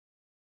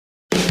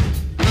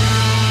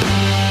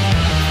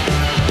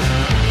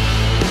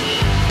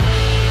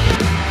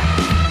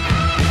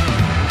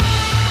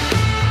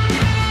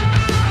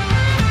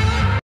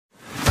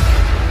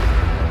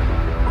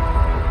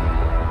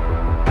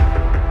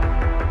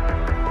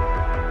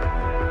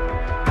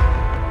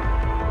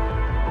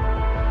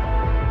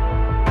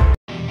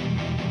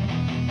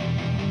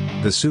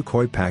The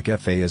Sukhoi PAK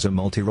FA is a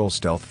multi-role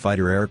stealth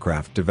fighter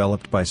aircraft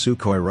developed by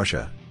Sukhoi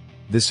Russia.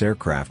 This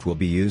aircraft will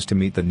be used to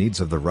meet the needs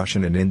of the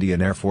Russian and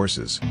Indian Air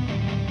Forces.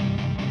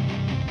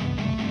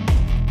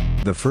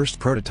 The first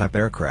prototype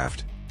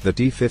aircraft, the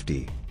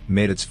T-50,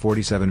 made its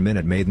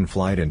 47-minute maiden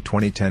flight in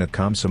 2010 at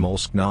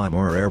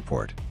Komsomolsk-na-Amur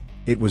Airport.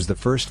 It was the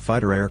first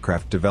fighter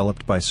aircraft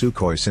developed by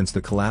Sukhoi since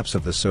the collapse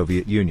of the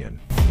Soviet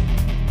Union.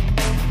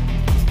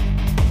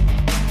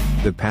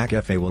 The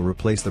PAK FA will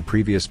replace the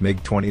previous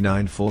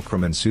MiG-29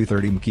 Fulcrum and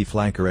Su-30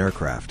 flanker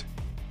aircraft.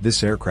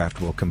 This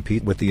aircraft will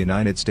compete with the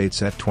United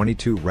States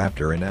F-22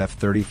 Raptor and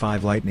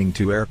F-35 Lightning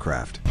II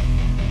aircraft.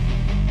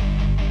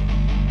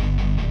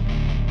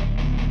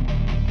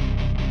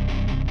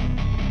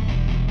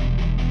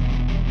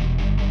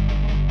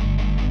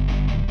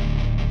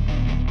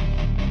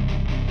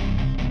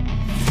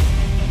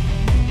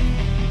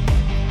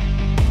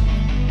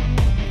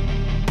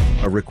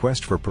 A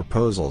request for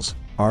proposals,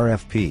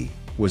 RFP,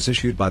 was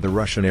issued by the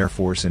Russian Air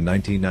Force in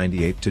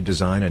 1998 to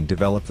design and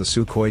develop the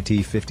Sukhoi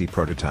T-50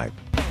 prototype.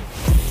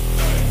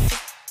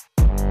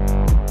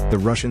 The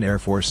Russian Air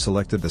Force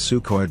selected the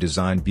Sukhoi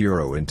Design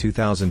Bureau in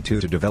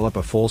 2002 to develop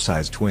a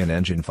full-size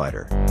twin-engine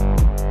fighter.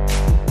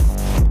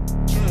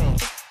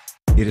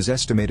 It is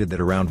estimated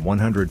that around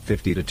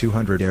 150 to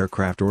 200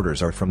 aircraft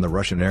orders are from the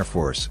Russian Air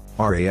Force,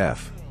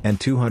 RAF, and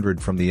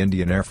 200 from the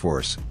Indian Air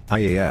Force,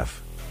 IAF.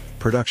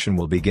 Production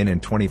will begin in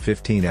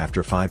 2015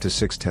 after 5 to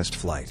 6 test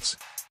flights.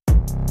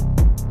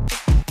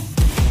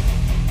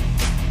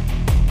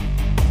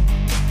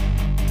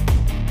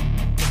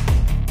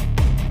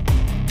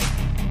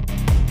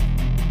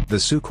 The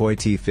Sukhoi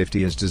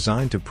T-50 is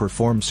designed to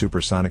perform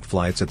supersonic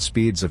flights at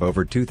speeds of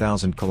over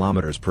 2,000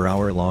 km per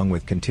hour along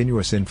with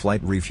continuous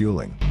in-flight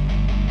refueling.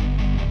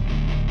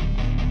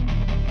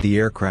 The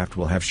aircraft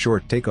will have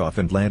short takeoff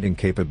and landing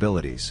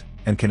capabilities,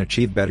 and can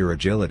achieve better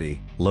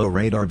agility, low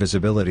radar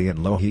visibility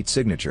and low heat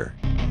signature.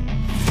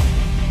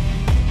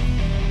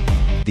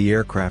 The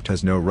aircraft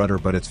has no rudder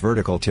but its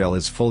vertical tail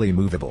is fully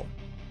movable.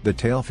 The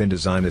tail fin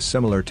design is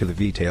similar to the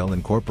V-tail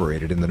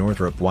incorporated in the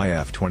Northrop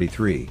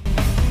YF-23.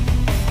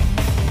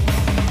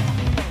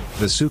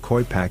 The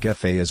Sukhoi PAK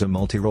FA is a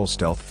multi-role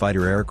stealth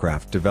fighter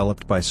aircraft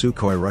developed by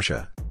Sukhoi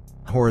Russia.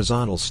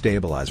 Horizontal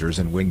stabilizers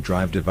and wing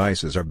drive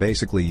devices are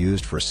basically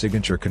used for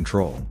signature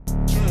control.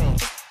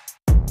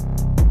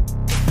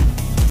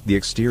 The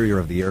exterior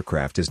of the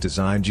aircraft is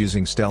designed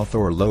using stealth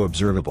or low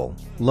observable,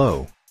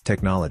 low,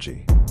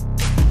 technology.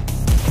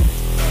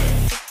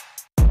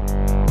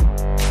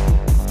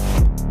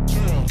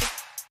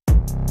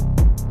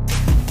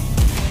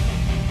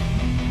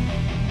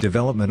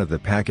 Development of the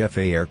PAK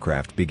FA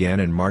aircraft began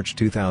in March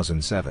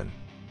 2007.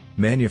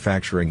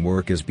 Manufacturing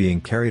work is being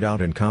carried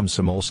out in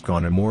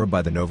Komsomolsk-on-Amur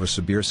by the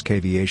Novosibirsk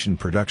Aviation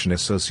Production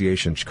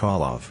Association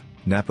Chkalov,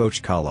 Nato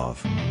Chkalov.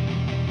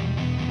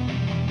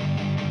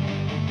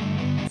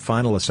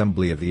 Final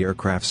assembly of the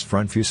aircraft's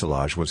front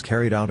fuselage was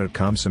carried out at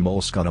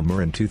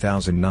Komsomolsk-on-Amur in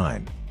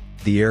 2009.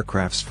 The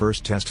aircraft's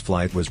first test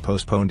flight was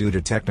postponed due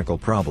to technical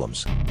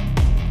problems.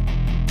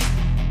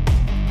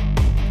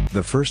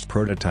 The first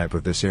prototype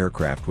of this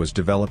aircraft was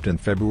developed in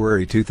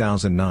February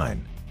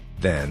 2009.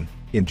 Then,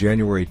 in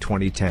January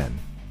 2010,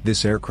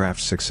 this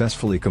aircraft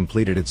successfully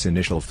completed its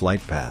initial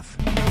flight path.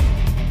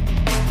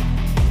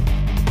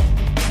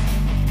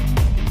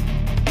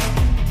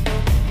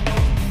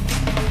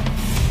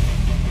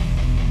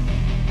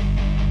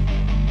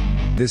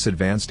 This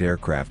advanced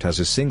aircraft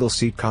has a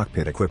single-seat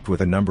cockpit equipped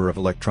with a number of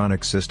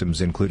electronic systems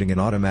including an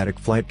automatic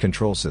flight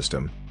control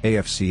system,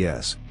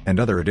 AFCS, and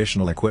other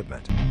additional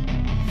equipment.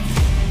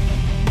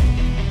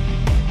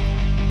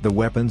 The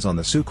weapons on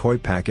the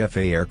Sukhoi PAK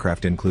FA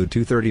aircraft include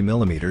two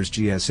 30mm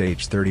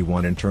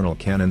GSH-31 internal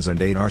cannons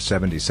and 8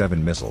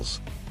 R-77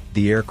 missiles.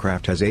 The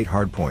aircraft has 8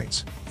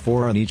 hardpoints,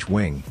 4 on each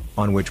wing,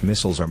 on which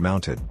missiles are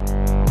mounted.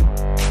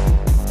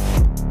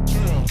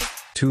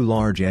 2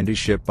 large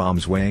anti-ship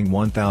bombs weighing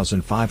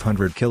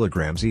 1,500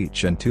 kilograms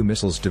each and 2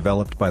 missiles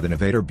developed by the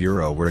Nato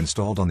Bureau were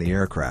installed on the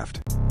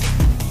aircraft.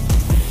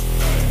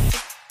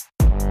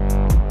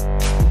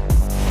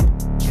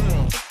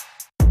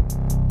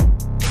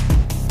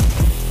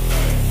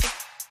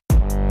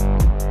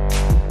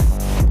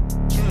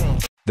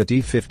 The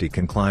T-50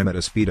 can climb at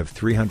a speed of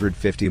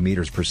 350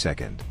 meters per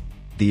second.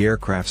 The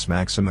aircraft's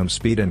maximum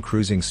speed and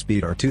cruising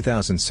speed are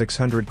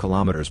 2,600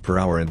 km per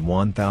hour and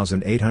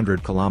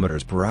 1,800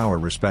 km per hour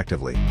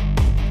respectively.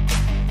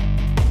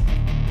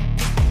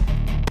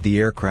 The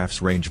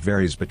aircraft's range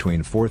varies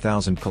between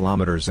 4,000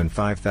 km and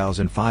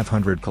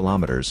 5,500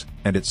 km,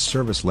 and its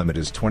service limit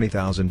is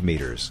 20,000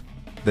 meters.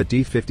 The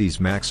T-50's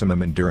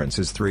maximum endurance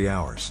is 3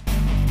 hours.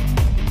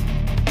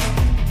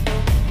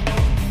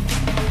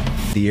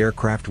 The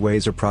aircraft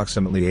weighs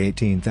approximately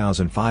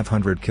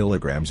 18,500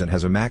 kilograms and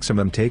has a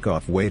maximum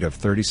takeoff weight of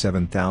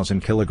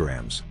 37,000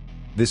 kilograms.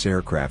 This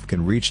aircraft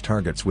can reach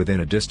targets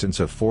within a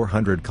distance of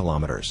 400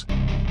 kilometers.